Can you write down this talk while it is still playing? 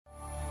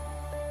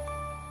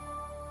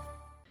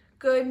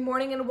Good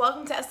morning and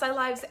welcome to SI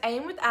Live's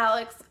AM with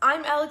Alex.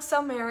 I'm Alex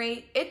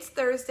Selmary. It's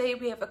Thursday.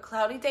 We have a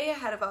cloudy day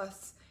ahead of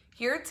us.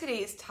 Here are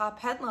today's top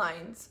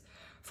headlines.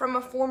 From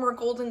a former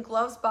Golden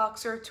Gloves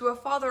boxer to a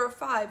father of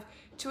five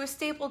to a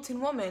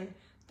Stapleton woman,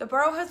 the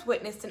borough has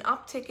witnessed an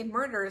uptick in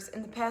murders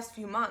in the past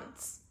few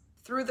months.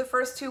 Through the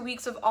first 2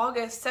 weeks of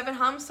August, 7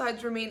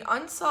 homicides remain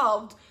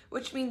unsolved,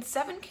 which means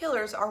 7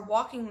 killers are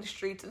walking the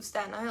streets of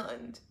Staten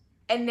Island.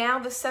 And now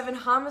the 7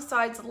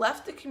 homicides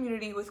left the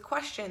community with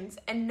questions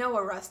and no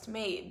arrest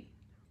made.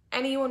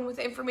 Anyone with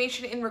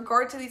information in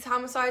regard to these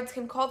homicides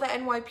can call the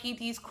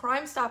NYPD's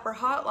Crime Stopper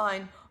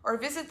hotline or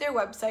visit their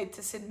website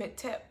to submit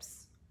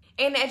tips.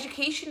 In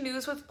education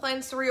news, with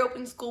plans to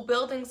reopen school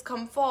buildings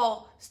come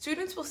fall,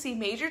 students will see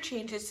major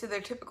changes to their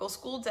typical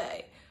school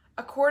day.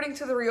 According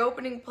to the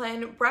reopening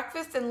plan,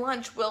 breakfast and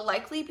lunch will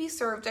likely be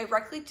served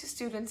directly to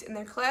students in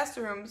their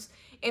classrooms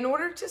in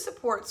order to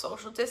support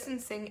social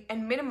distancing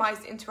and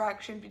minimize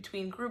interaction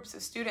between groups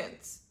of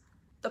students.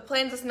 The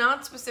plan does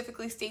not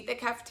specifically state that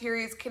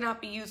cafeterias cannot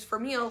be used for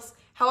meals.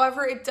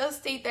 However, it does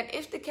state that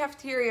if the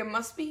cafeteria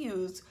must be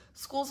used,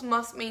 schools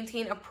must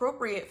maintain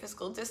appropriate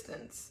physical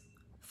distance.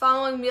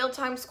 Following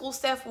mealtime, school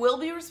staff will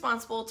be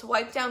responsible to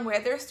wipe down where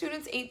their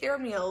students ate their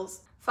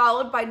meals,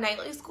 followed by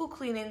nightly school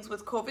cleanings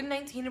with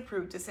COVID-19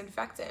 approved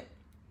disinfectant.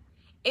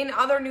 In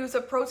other news,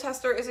 a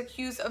protester is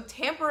accused of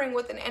tampering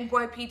with an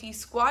NYPD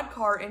squad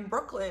car in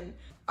Brooklyn.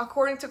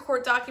 According to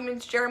court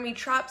documents, Jeremy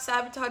Trapp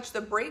sabotaged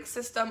the brake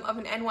system of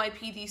an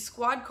NYPD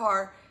squad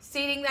car,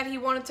 stating that he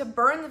wanted to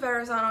burn the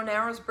Verrazano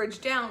Narrows Bridge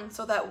down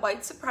so that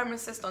white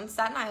supremacists on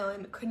Staten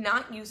Island could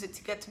not use it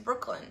to get to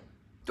Brooklyn.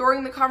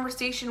 During the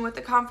conversation with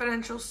the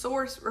confidential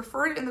source,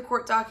 referred in the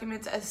court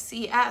documents as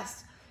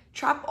CS,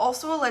 Trapp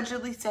also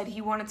allegedly said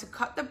he wanted to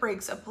cut the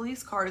brakes of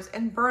police cars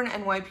and burn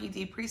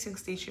NYPD precinct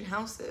station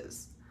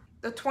houses.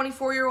 The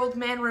 24-year-old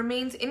man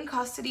remains in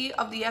custody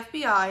of the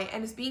FBI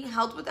and is being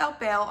held without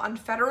bail on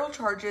federal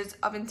charges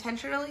of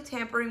intentionally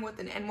tampering with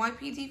an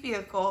NYPD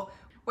vehicle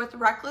with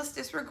reckless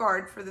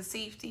disregard for the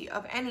safety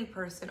of any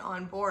person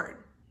on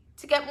board.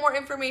 To get more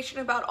information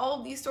about all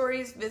of these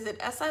stories, visit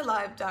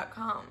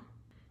SILive.com.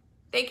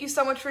 Thank you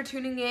so much for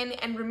tuning in,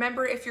 and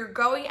remember, if you're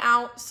going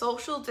out,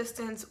 social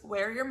distance,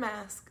 wear your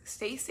mask,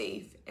 stay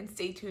safe, and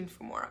stay tuned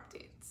for more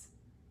updates.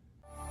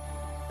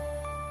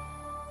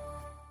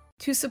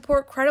 To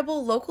support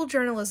credible local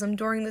journalism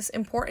during this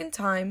important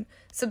time,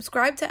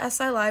 subscribe to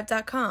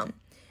SILive.com.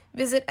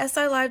 Visit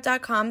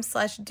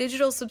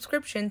SILive.com/digital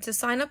subscription to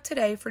sign up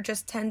today for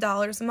just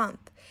 $10 a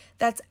month.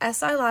 That's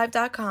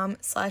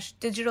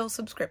SILive.com/digital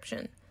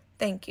subscription.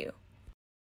 Thank you.